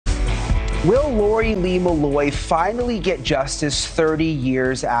Will Lori Lee Malloy finally get justice 30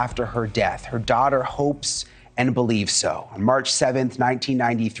 years after her death? Her daughter hopes and believes so. On March 7th,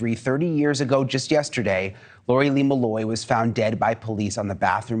 1993, 30 years ago, just yesterday, Lori Lee Malloy was found dead by police on the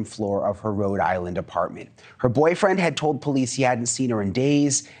bathroom floor of her Rhode Island apartment. Her boyfriend had told police he hadn't seen her in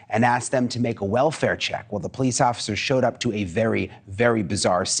days and asked them to make a welfare check. Well, the police officers showed up to a very, very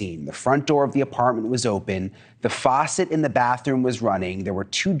bizarre scene. The front door of the apartment was open. The faucet in the bathroom was running. There were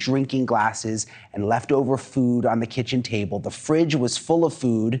 2 drinking glasses and leftover food on the kitchen table. The fridge was full of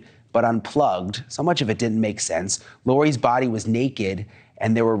food, but unplugged. So much of it didn't make sense. Lori's body was naked,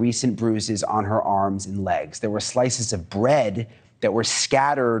 and there were recent bruises on her arms and legs. There were slices of bread that were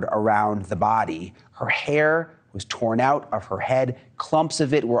scattered around the body. Her hair was torn out of her head. Clumps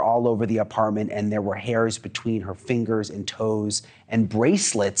of it were all over the apartment, and there were hairs between her fingers and toes, and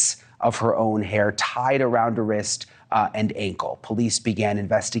bracelets of her own hair tied around her wrist and ankle. Police began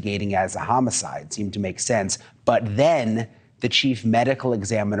investigating as a homicide. Seemed to make sense. But then the chief medical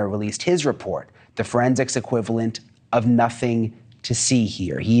examiner released his report, the forensics equivalent of nothing to see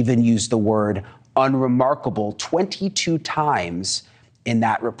here. He even used the word unremarkable 22 times in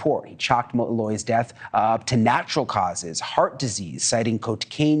that report. He chalked Malloy's death up to natural causes, heart disease, citing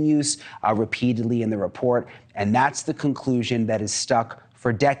cocaine use repeatedly in the report. And that's the conclusion that is stuck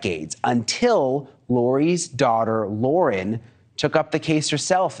for decades, until Lori's daughter, Lauren, took up the case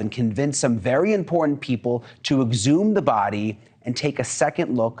herself and convinced some very important people to exhume the body and take a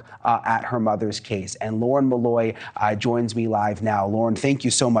second look at her mother's case. And Lauren Malloy joins me live now. Lauren, thank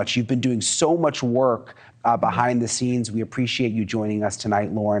you so much. You've been doing so much work behind the scenes. We appreciate you joining us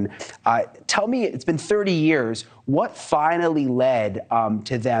tonight, Lauren. Tell me, it's been 30 years. What finally led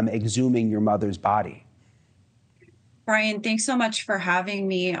to them exhuming your mother's body? Brian, thanks so much for having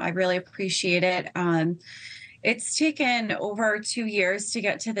me. I really appreciate it. It's taken over 2 years to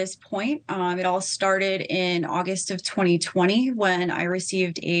get to this point. It all started in August of 2020 when I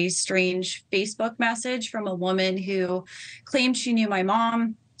received a strange Facebook message from a woman who claimed she knew my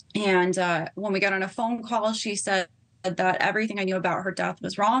mom. And when we got on a phone call, she said that everything I knew about her death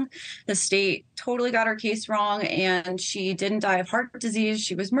was wrong. The state totally got her case wrong, and she didn't die of heart disease.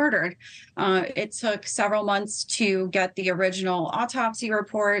 She was murdered. It took several months to get the original autopsy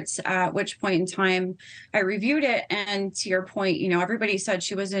reports, at which point in time I reviewed it. And to your point, everybody said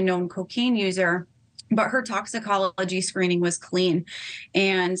she was a known cocaine user, but her toxicology screening was clean.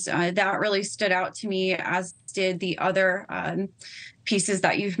 And that really stood out to me, as did the other pieces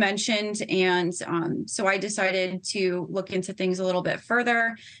that you've mentioned. And so I decided to look into things a little bit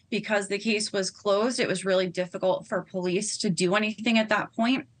further. Because the case was closed, it was really difficult for police to do anything at that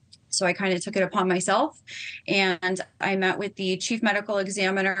point. So I kind of took it upon myself, and I met with the chief medical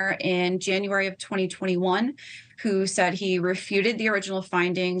examiner in January of 2021, who said he refuted the original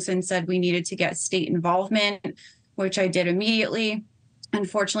findings and said we needed to get state involvement, which I did immediately.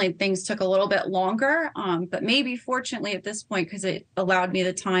 Unfortunately, things took a little bit longer, but maybe fortunately at this point, because it allowed me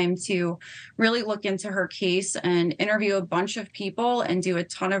the time to really look into her case and interview a bunch of people and do a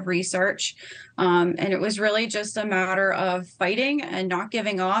ton of research. And it was really just a matter of fighting and not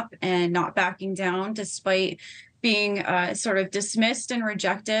giving up and not backing down, despite being sort of dismissed and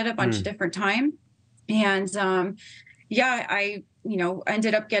rejected a bunch of different times. And I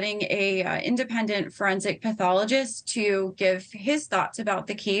ended up getting a independent forensic pathologist to give his thoughts about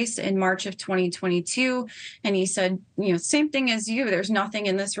the case in March of 2022. And he said, same thing as you. There's nothing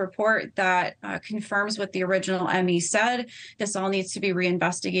in this report that confirms what the original ME said. This all needs to be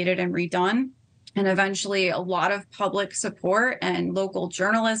reinvestigated and redone. And eventually a lot of public support and local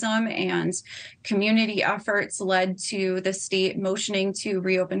journalism and community efforts led to the state motioning to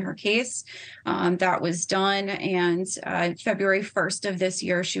reopen her case. That was done. And February 1st of this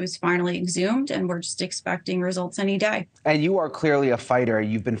year, she was finally exhumed, and we're just expecting results any day. And you are clearly a fighter.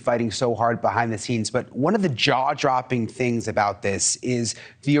 You've been fighting so hard behind the scenes. But one of the jaw-dropping things about this is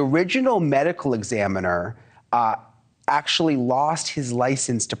the original medical examiner actually lost his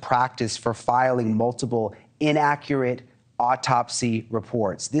license to practice for filing multiple inaccurate autopsy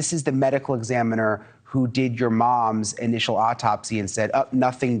reports. This is the medical examiner who did your mom's initial autopsy and said, oh,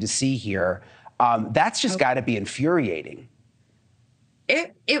 nothing to see here. That's just got to be infuriating.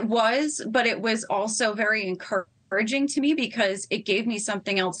 It was, but it was also very encouraging to me, because it gave me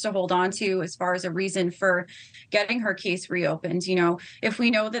something else to hold on to as far as a reason for getting her case reopened. If we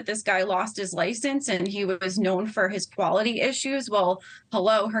know that this guy lost his license and he was known for his quality issues, well,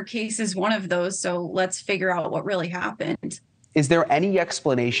 hello, her case is one of those. So let's figure out what really happened. Is there any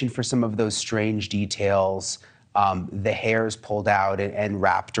explanation for some of those strange details the hairs pulled out and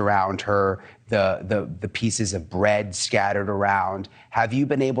wrapped around her, the pieces of bread scattered around. Have you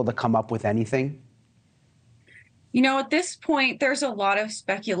been able to come up with anything? At this point, there's a lot of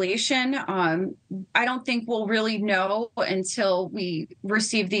speculation. I don't think we'll really know until we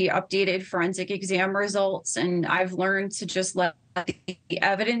receive the updated forensic exam results. And I've learned to just let the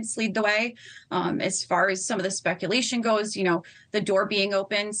evidence lead the way. As far as some of the speculation goes, the door being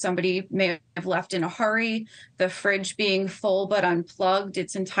open, somebody may have left in a hurry, the fridge being full but unplugged.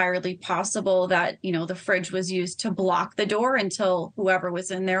 It's entirely possible that, the fridge was used to block the door until whoever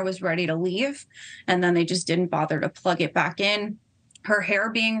was in there was ready to leave. And then they just didn't bother to plug it back in. Her hair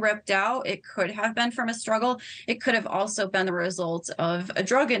being ripped out, it could have been from a struggle. It could have also been the result of a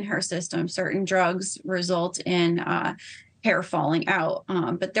drug in her system. Certain drugs result in hair falling out.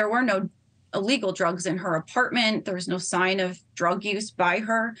 But there were no illegal drugs in her apartment. There was no sign of drug use by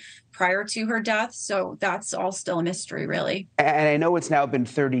her prior to her death. So that's all still a mystery, really. And I know it's now been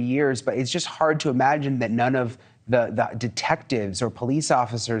 30 years, but it's just hard to imagine that none of the detectives or police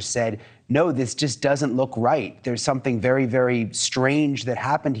officers said, no, this just doesn't look right. There's something very, very strange that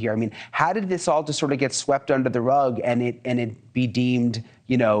happened here. I mean, how did this all just sort of get swept under the rug and it be deemed,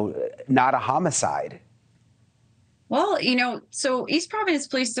 not a homicide? Well, so East Providence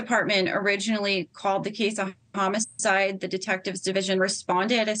Police Department originally called the case a homicide. The detectives division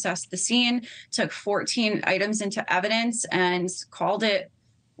responded, assessed the scene, took 14 items into evidence, and called it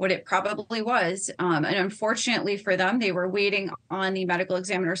what it probably was. And unfortunately for them, they were waiting on the medical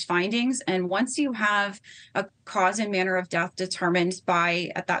examiner's findings. And once you have a cause and manner of death determined by,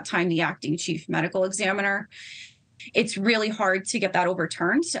 at that time, the acting chief medical examiner, it's really hard to get that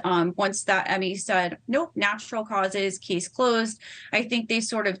overturned. Once that ME said, nope, natural causes, case closed, I think they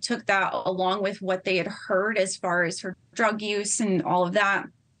sort of took that along with what they had heard as far as her drug use and all of that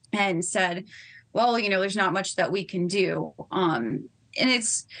and said, well, there's not much that we can do. And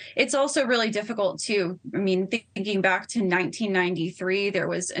it's also really difficult too. I mean, thinking back to 1993, there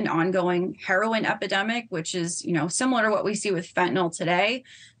was an ongoing heroin epidemic, which is, similar to what we see with fentanyl today.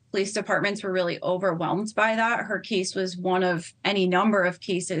 Police departments were really overwhelmed by that. Her case was one of any number of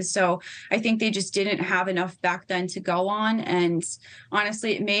cases. So I think they just didn't have enough back then to go on. And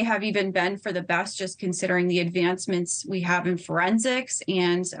honestly, it may have even been for the best, just considering the advancements we have in forensics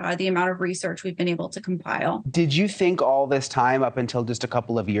and the amount of research we've been able to compile. Did you think all this time up until just a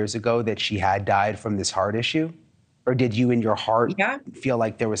couple of years ago that she had died from this heart issue? Or did you in your heart feel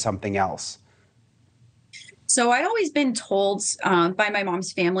like there was something else? So I'd always been told by my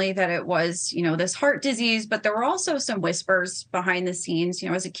mom's family that it was, this heart disease, but there were also some whispers behind the scenes.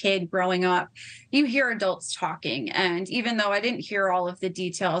 As a kid growing up, you hear adults talking. And even though I didn't hear all of the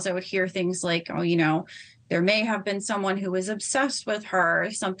details, I would hear things like, oh, there may have been someone who was obsessed with her.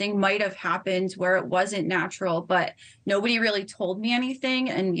 Something might have happened where it wasn't natural, but nobody really told me anything.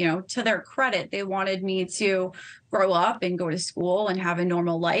 And, to their credit, they wanted me to grow up and go to school and have a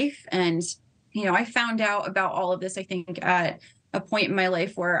normal life. And I found out about all of this, I think, at a point in my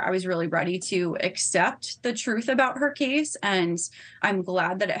life where I was really ready to accept the truth about her case. And I'm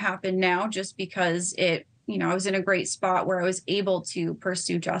glad that it happened now just because I was in a great spot where I was able to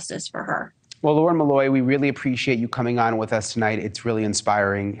pursue justice for her. Well, Lauren Malloy, we really appreciate you coming on with us tonight. It's really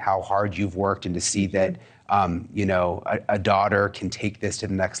inspiring how hard you've worked and to see that, a daughter can take this to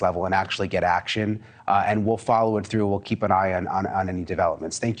the next level and actually get action. And we'll follow it through. We'll keep an eye on any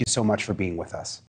developments. Thank you so much for being with us.